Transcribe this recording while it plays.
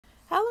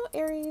Hello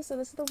Aries, so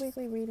this is the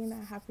weekly reading that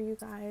I have for you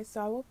guys. So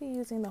I will be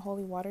using the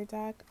Holy Water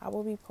deck. I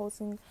will be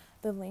posting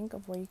the link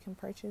of where you can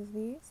purchase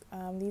these.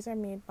 These are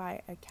made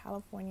by a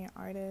California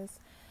artist.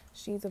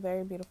 She's a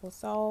very beautiful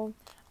soul.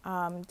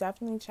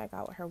 Definitely check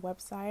out her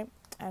website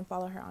and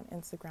follow her on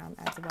Instagram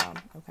as well,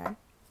 okay?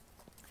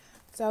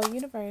 So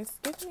universe,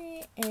 give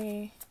me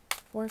a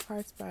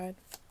 4-card spread.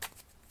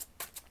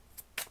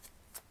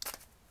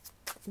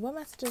 What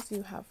messages do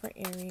you have for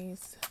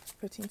Aries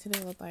pertaining to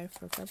their love life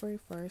for February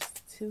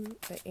 1st to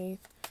the 8th,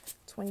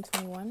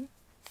 2021?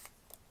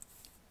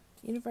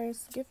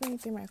 Universe, give me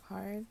 3 more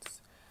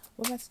cards.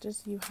 What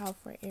messages do you have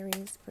for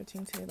Aries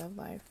pertaining to their love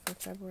life for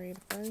February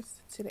the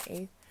 1st to the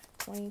 8th,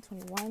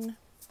 2021?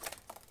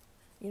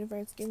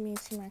 Universe, give me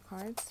 2 more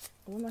cards.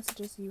 What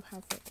messages do you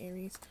have for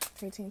Aries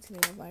pertaining to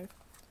their love life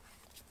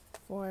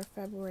for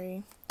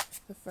February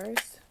the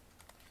 1st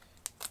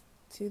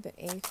to the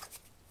 8th,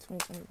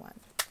 2021?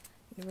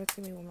 Universe,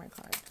 give me 1 more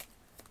card.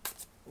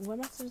 What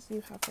messages do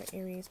you have for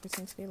Aries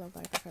pertaining to their love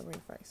life for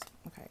February 1st?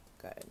 Okay,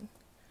 good.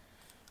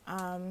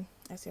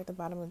 I see at the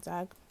bottom of the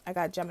deck, I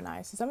got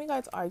Gemini. So some of you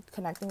guys are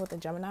connecting with a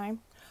Gemini,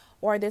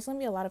 or there's going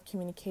to be a lot of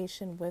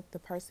communication with the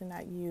person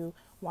that you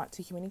want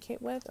to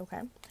communicate with,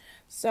 okay?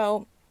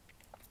 So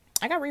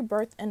I got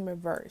Rebirth in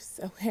reverse,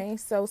 okay?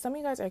 So some of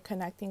you guys are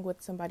connecting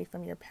with somebody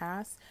from your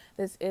past.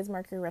 This is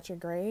Mercury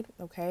retrograde,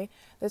 okay?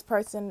 This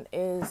person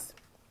is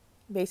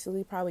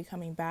basically probably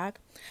coming back.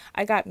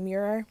 I got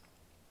mirror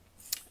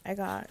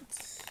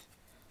effect.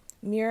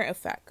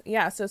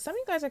 Yeah, so some of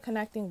you guys are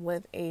connecting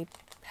with a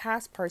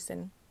past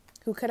person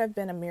who could have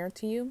been a mirror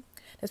to you.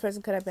 This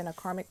person could have been a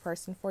karmic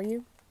person for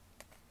you.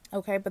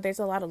 Okay, but there's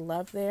a lot of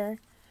love there.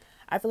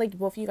 I feel like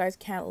both of you guys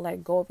can't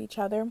let go of each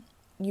other.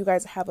 You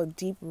guys have a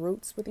deep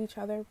roots with each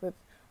other, with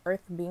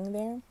Earth being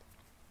there.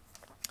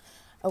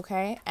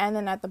 Okay, and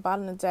then at the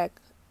bottom of the deck,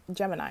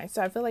 Gemini.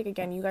 So I feel like,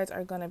 again, you guys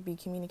are going to be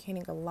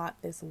communicating a lot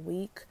this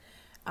week.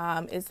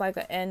 It's like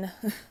an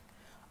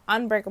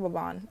unbreakable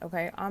bond,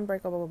 okay?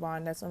 Unbreakable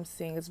bond, that's what I'm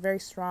seeing. It's very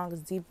strong,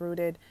 it's deep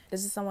rooted.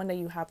 This is someone that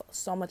you have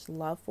so much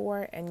love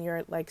for, and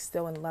you're like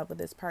still in love with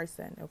this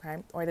person, okay?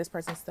 Or this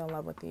person's still in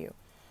love with you.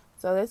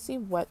 So let's see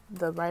what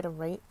the Rider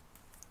Rate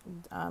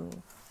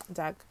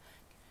deck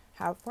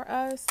have for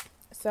us.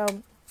 So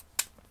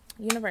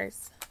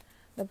universe,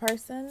 the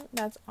person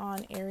that's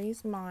on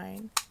Aries'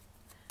 mind,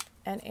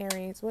 and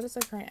Aries, what is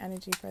the current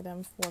energy for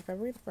them for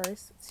February the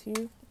 1st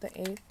to the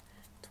 8th,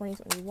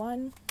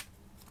 2021?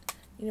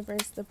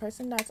 Universe, the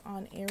person that's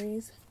on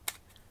Aries'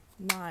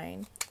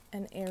 mind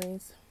and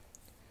Aries.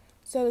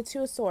 So the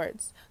 2 of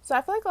Swords. So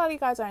I feel like a lot of you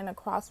guys are in a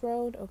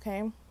crossroad,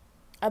 okay,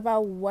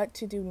 about what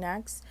to do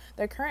next.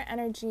 The current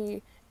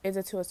energy is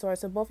a 2 of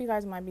Swords. So both of you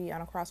guys might be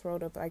on a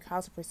crossroad of like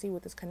how to proceed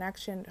with this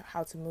connection,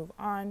 how to move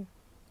on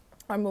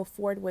or move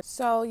forward with.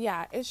 So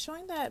yeah, it's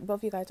showing that both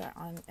of you guys are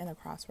in a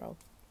crossroad.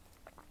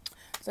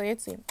 So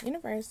let's see.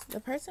 Universe, the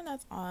person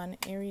that's on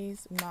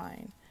Aries'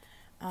 mind.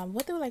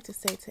 What they would like to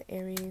say to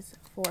Aries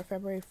for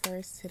February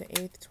 1st to the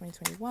 8th,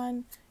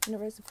 2021.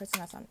 Universe, the person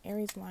that's on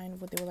Aries'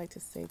 mind, what they would like to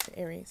say to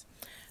Aries.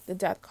 The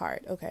Death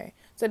card. Okay.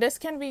 So this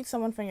can be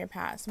someone from your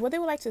past. What they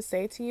would like to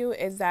say to you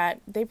is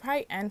that they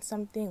probably end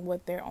something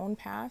with their own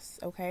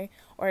past, okay?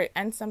 Or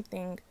end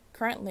something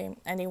currently,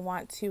 and they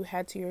want to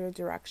head to your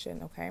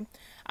direction, okay?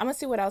 I'm going to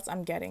see what else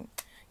I'm getting.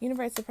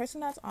 Universe, the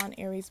person that's on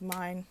Aries'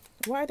 mind,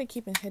 what are they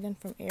keeping hidden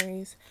from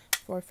Aries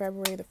for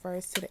February the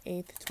 1st to the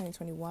 8th,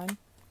 2021?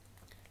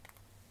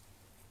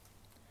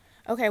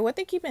 Okay, what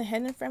they're keeping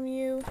hidden from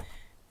you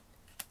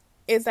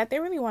is that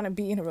they really want to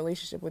be in a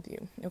relationship with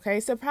you.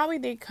 Okay, so probably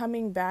they're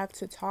coming back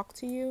to talk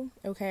to you.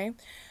 Okay,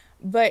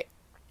 but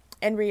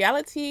in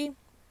reality,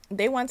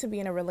 they want to be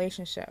in a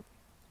relationship.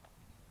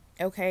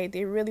 Okay,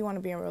 they really want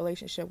to be in a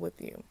relationship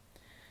with you.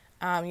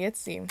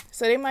 Let's see.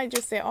 So they might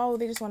just say, oh,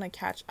 they just want to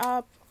catch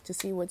up to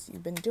see what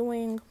you've been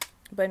doing.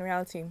 But in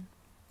reality,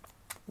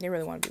 they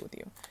really want to be with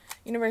you.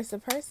 Universe, the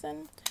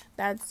person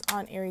that's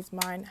on Aries'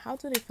 mind, how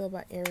do they feel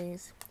about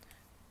Aries?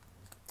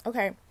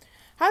 Okay,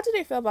 how do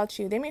they feel about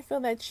you? They may feel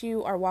that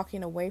you are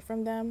walking away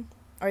from them,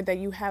 or that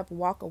you have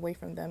walked away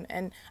from them.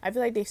 And I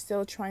feel like they're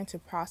still trying to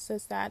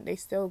process that. They're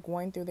still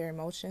going through their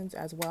emotions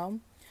as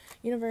well.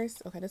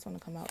 Universe, okay, this one will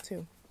come out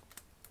too.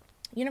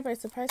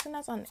 Universe, the person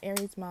that's on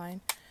Aries' mind,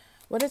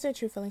 what is their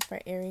true feelings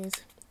for Aries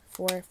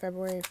for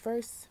February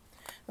 1st?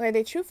 Okay,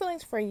 their true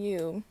feelings for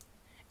you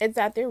is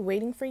that they're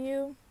waiting for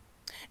you.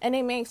 And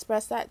they may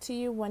express that to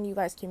you when you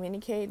guys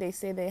communicate. They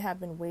say they have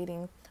been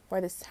waiting for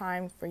this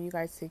time for you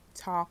guys to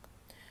talk,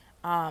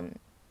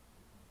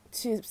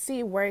 to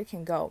see where it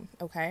can go,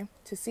 okay?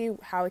 To see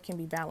how it can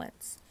be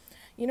balanced.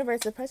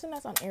 Universe, the person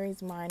that's on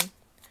Aries' mind,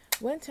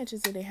 what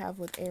intentions do they have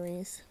with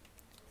Aries?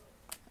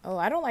 Oh,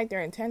 I don't like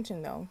their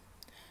intention, though.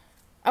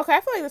 Okay, I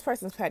feel like this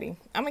person's petty.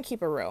 I'm going to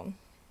keep it real.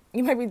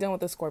 You might be dealing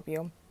with a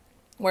Scorpio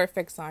or a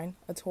fixed sign,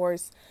 a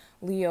Taurus,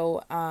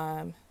 Leo,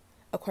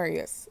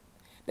 Aquarius.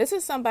 This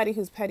is somebody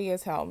who's petty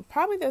as hell.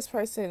 Probably this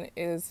person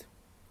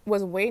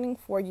was waiting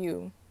for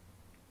you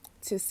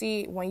to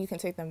see when you can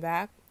take them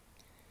back.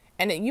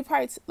 And you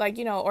probably like,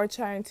 you know, or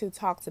trying to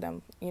talk to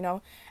them, you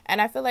know.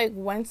 And I feel like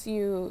once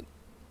you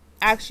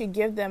actually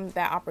give them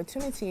that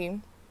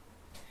opportunity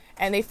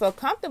and they feel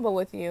comfortable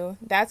with you,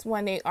 that's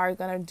when they are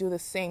going to do the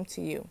same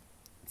to you.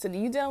 So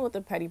you dealing with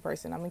a petty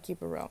person. I'm going to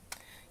keep it real.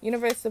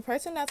 Universe, the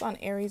person that's on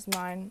Aries'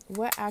 mind,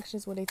 what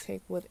actions will they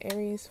take with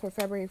Aries for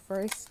February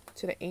 1st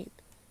to the 8th?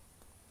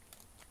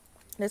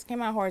 This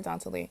came out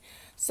horizontally.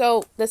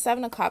 So the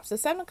Seven of Cups. The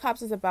Seven of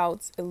Cups is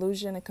about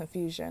illusion and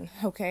confusion,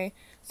 okay?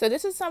 So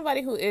this is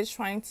somebody who is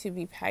trying to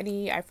be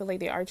petty. I feel like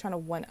they are trying to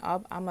one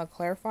up. I'm going to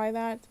clarify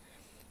that.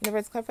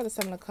 Universe, clarify the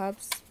Seven of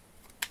Cups.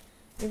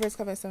 Universe,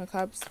 clarify the Seven of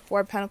Cups.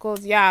 Four of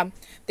Pentacles. Yeah,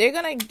 they're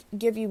going to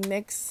give you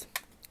mixed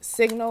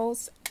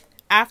signals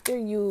after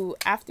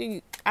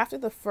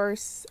the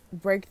first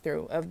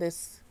breakthrough of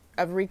this,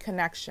 of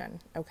reconnection,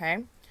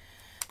 okay?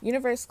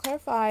 Universe,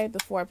 clarify the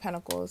Four of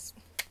Pentacles.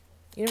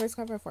 Universe,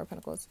 clarify Four of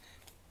Pentacles.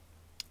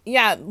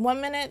 Yeah,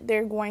 1 minute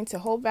they're going to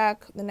hold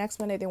back, the next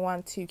minute they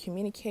want to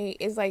communicate.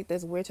 It's like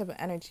this weird type of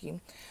energy,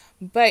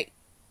 but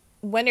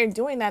when they're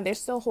doing that, they're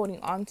still holding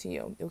on to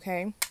you,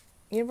 okay?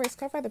 Universe,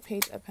 clarify the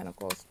Page of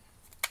Pentacles.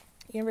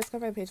 Universe,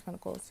 clarify the Page of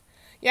Pentacles.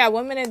 Yeah,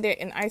 1 minute they're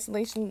in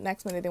isolation,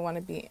 next minute they want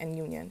to be in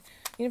union.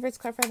 Universe,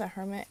 clarify the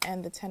Hermit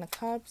and the Ten of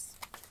Cups.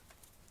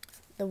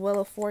 The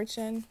Wheel of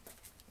Fortune.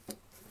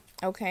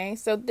 Okay,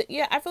 so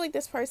yeah, I feel like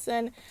this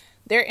person,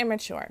 they're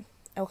immature.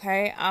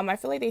 Okay, I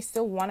feel like they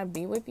still want to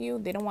be with you.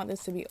 They don't want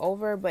this to be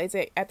over, but it's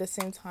like, at the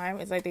same time,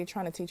 it's like they're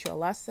trying to teach you a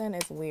lesson.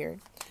 It's weird.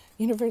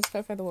 Universe,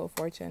 clarify the Wheel of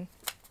Fortune.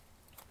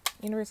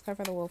 Universe,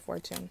 clarify the Wheel of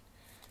Fortune.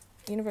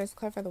 Universe,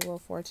 clarify the Wheel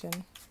of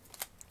Fortune.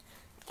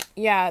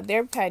 Yeah,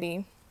 they're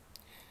petty.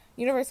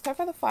 Universe,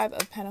 clarify the Five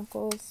of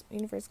Pentacles.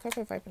 Universe,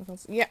 clarify the Five of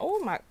Pentacles. Yeah, oh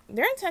my,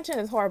 their intention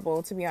is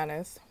horrible, to be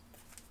honest.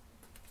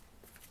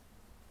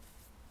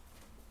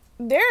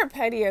 They're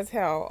petty as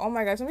hell. Oh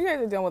my gosh, some of you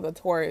guys are dealing with a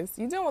Taurus.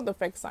 You're dealing with a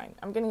fixed sign.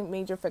 I'm getting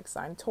major fixed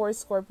sign. Taurus,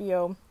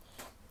 Scorpio,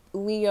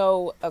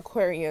 Leo,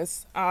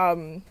 Aquarius.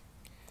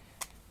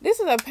 This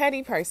is a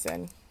petty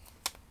person.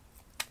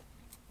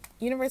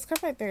 Universe,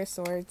 clarify Three of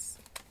Swords.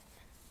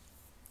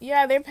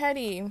 Yeah, they're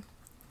petty.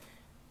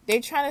 They're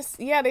trying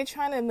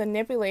to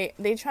manipulate.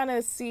 They're trying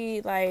to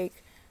see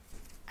like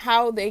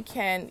how they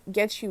can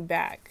get you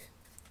back.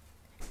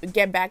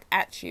 Get back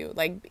at you,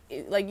 like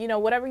you know,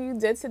 whatever you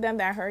did to them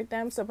that hurt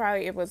them. So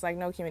probably it was like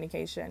no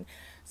communication.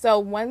 So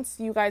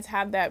once you guys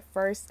have that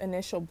first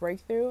initial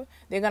breakthrough,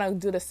 they're gonna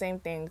do the same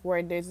thing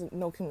where there's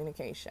no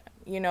communication.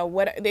 You know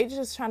what, they're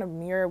just trying to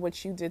mirror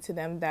what you did to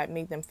them that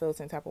made them feel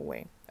some type of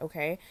way.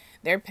 Okay,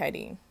 they're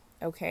petty.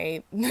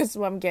 Okay, that's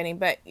what I'm getting.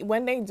 But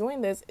when they're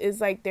doing this,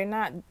 is like they're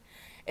not,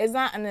 it's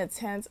not an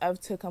attempt of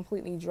to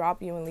completely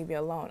drop you and leave you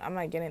alone. I'm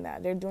not getting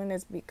that. They're doing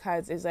this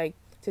because it's like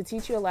to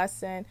teach you a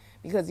lesson,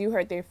 because you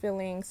hurt their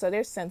feelings. So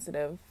they're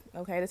sensitive.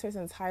 Okay, this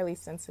person is highly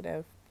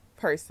sensitive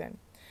person.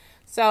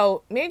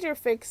 So major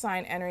fixed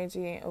sign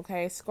energy.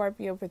 Okay,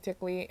 Scorpio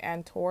particularly,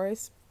 and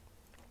Taurus.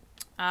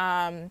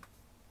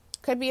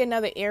 Could be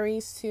another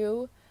Aries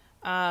too.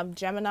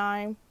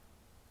 Gemini,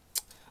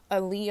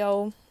 a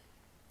Leo.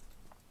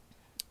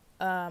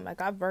 I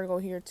got Virgo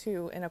here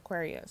too, and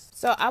Aquarius.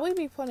 So I would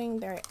be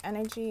putting their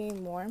energy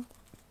more.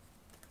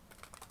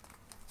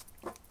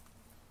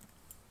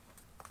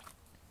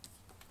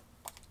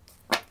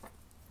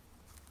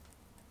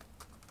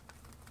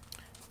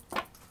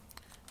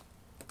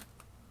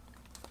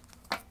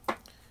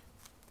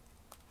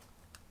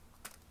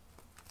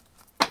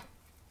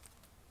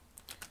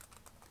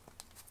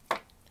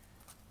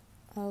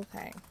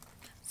 Okay,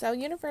 so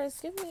universe,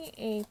 give me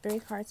a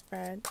 3-card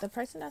spread. The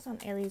person that's on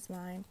Aries'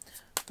 mind,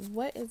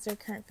 what is their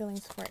current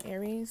feelings for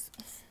Aries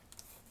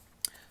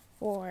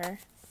for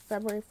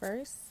February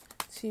 1st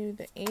to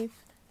the 8th,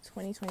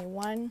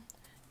 2021?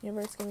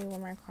 Universe, give me one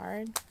more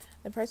card.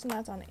 The person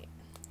that's on,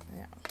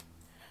 yeah.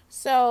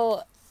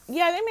 So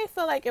yeah, they may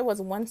feel like it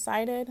was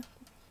one-sided.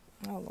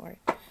 Oh Lord.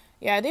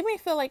 Yeah, they may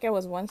feel like it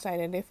was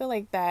one-sided. They feel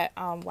like that,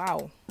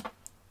 wow.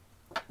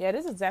 Yeah,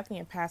 this is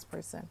definitely a past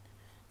person.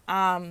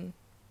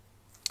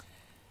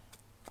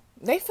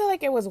 They feel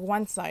like it was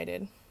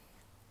one-sided.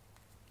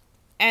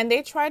 And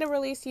they try to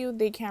release you,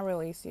 they can't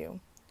release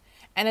you.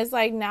 And it's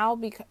like now,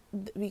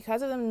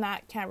 because of them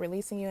can't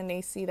releasing you, and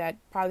they see that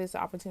probably it's an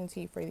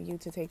opportunity for you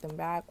to take them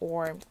back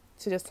or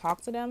to just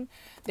talk to them,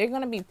 they're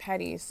going to be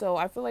petty. So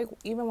I feel like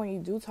even when you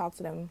do talk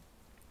to them,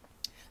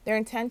 their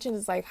intention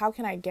is like, how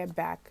can I get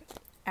back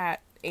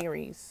at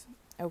Aries?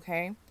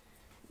 Okay?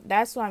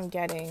 That's what I'm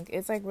getting.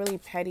 It's like really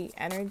petty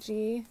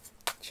energy,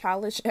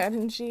 childish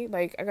energy.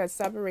 Like I got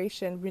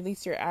separation,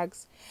 release your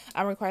ex,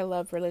 unrequited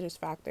love, religious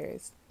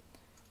factors.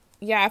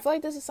 Yeah, I feel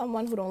like this is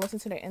someone who don't listen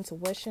to their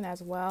intuition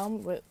as well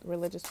with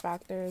religious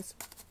factors.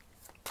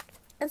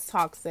 It's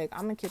toxic.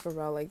 I'm gonna keep it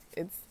real. Like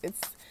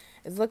it's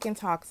looking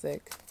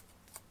toxic.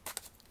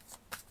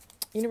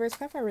 Universe,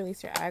 if I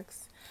release your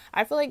ex,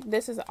 I feel like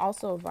this is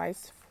also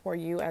advice for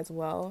you as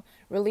well.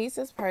 Release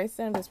this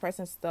person. This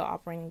person's still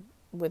operating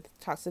with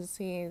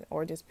toxicity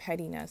or just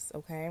pettiness.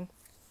 Okay.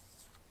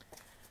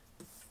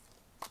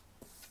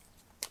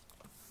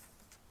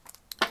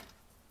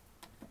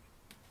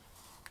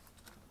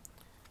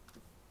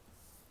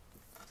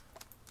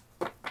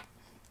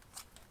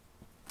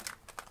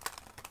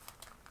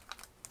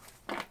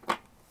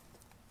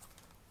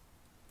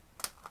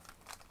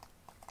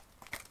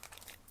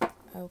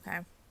 Okay.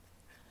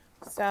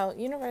 So,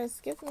 universe,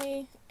 give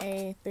me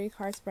a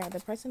 3-card spread.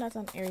 The person that's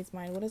on Aries'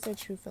 mind, what is their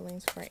true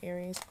feelings for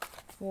Aries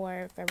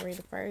for February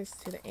the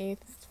 1st to the 8th,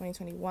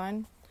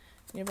 2021?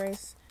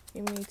 Universe,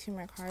 give me 2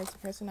 more cards. The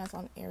person that's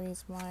on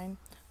Aries' mind,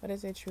 what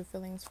is their true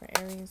feelings for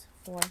Aries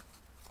for?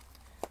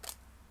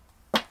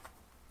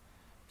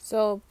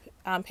 So,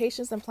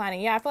 patience and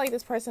planning. Yeah, I feel like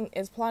this person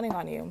is planning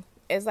on you.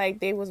 It's like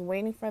they was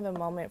waiting for the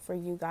moment for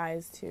you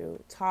guys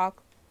to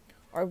talk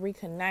or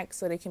reconnect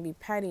so they can be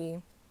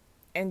petty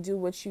and do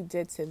what you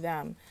did to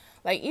them.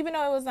 Like, even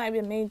though it was not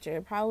even major,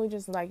 probably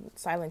just like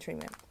silent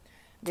treatment.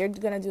 They're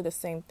going to do the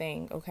same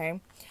thing, okay?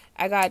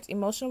 I got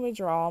emotional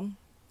withdrawal,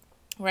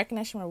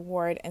 recognition,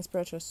 reward, and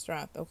spiritual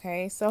strength,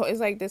 okay? So it's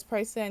like this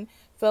person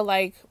feel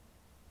like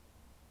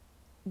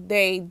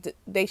they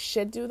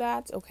should do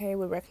that, okay,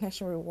 with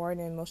recognition, reward,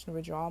 and emotional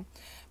withdrawal.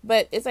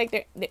 But it's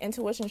like the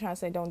intuition trying to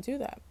say don't do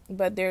that.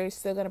 But they're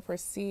still going to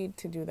proceed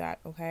to do that,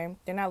 okay?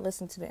 They're not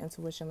listening to the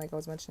intuition like I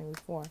was mentioning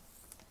before.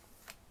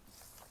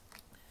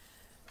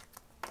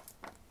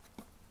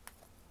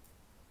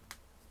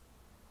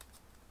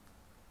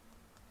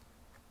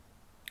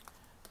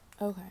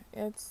 Okay,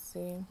 let's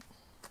see.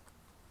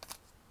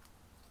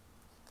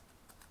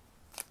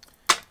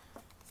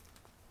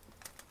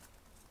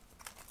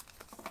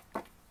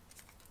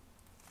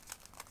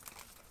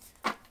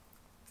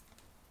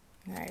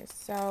 Alright,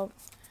 so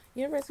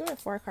universe, give me a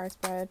 4-card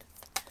spread.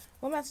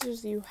 What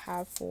messages do you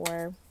have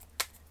for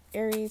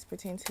Aries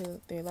pertaining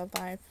to their love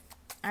life?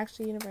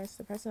 Actually, universe,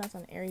 the person that's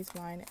on Aries'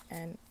 mind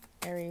and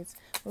Aries,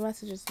 what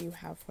messages do you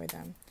have for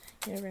them?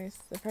 Universe,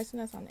 the person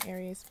that's on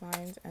Aries'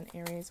 mind and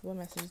Aries, what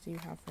messages do you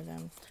have for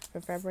them for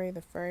February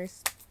the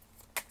 1st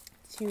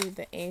to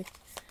the 8th,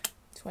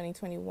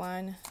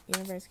 2021?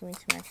 Universe, give me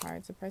 2 more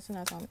cards. The person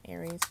that's on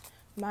Aries'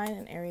 mind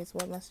and Aries,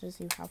 what messages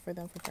do you have for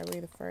them for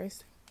February the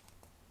 1st?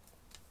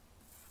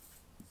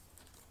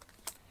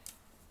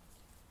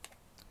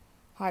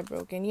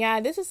 Heartbroken.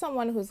 Yeah, this is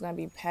someone who's going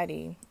to be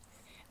petty.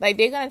 Like,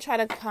 they're going to try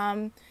to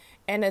come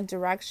in a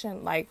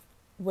direction, like,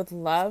 with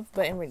love,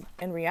 but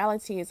in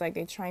reality, it's like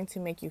they're trying to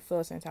make you feel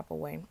a certain type of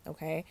way,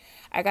 okay?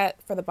 I got,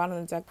 for the bottom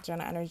of the deck,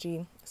 general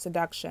energy,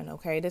 seduction,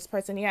 okay? This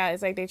person, yeah,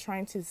 it's like they're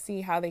trying to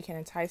see how they can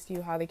entice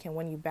you, how they can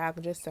win you back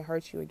just to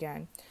hurt you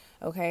again,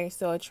 okay?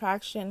 So,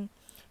 attraction,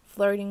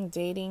 flirting,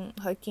 dating,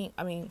 hooking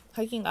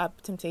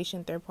up,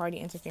 temptation, third-party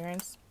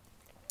interference.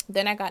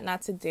 Then I got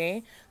not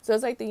today. So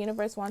it's like the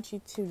universe wants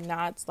you to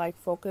not like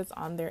focus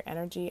on their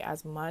energy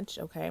as much,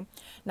 okay?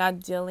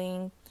 Not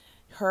dealing,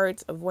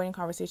 hurt, avoiding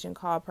conversation,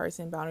 call a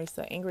person, boundaries,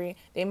 still angry.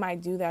 They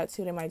might do that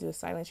too. They might do a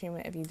silent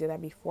treatment if you did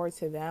that before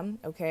to them,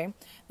 okay?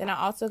 Then I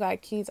also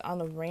got keys on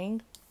the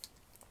ring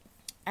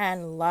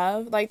and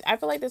love. Like, I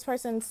feel like this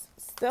person's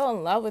still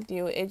in love with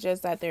you. It's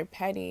just that they're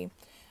petty,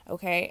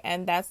 okay?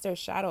 And that's their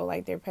shadow.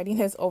 Like, their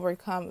pettiness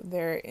overcome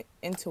their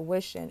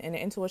intuition, and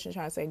the intuition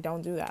trying to say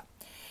don't do that.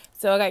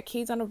 So I got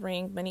keys on the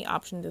ring, many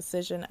option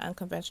decision,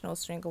 unconventional,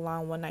 string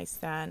along, one night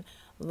stand,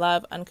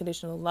 love,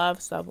 unconditional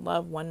love,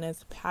 self-love,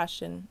 oneness,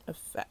 passion,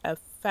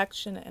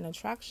 affection, and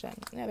attraction.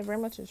 Yeah, they're very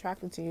much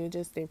attracted to you,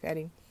 just stay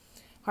petty.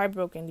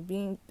 Heartbroken,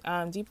 being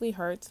deeply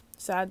hurt,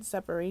 sad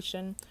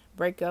separation,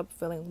 breakup,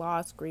 feeling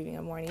lost, grieving,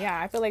 and mourning. Yeah,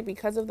 I feel like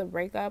because of the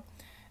breakup,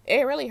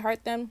 it really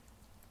hurt them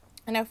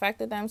and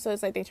affected them. So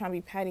it's like they trying to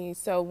be petty.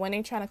 So when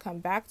they trying to come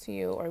back to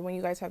you, or when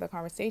you guys have the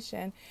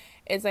conversation,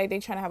 it's like they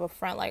trying to have a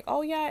front like,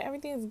 oh yeah,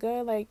 everything is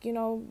good, like, you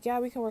know, yeah,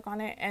 we can work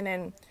on it. And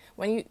then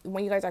when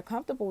you guys are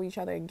comfortable with each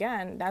other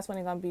again, that's when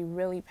they're gonna be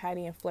really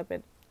petty and flip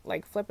it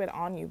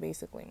on you,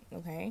 basically.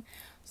 Okay,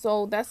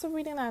 so that's the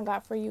reading that I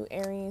got for you,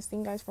 Aries.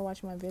 Thank you guys for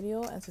watching my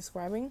video and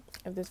subscribing.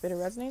 If this video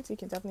resonates, you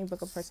can definitely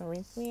book a personal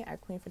reading with me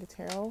at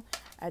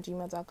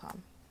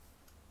queenfredatarot@gmail.com.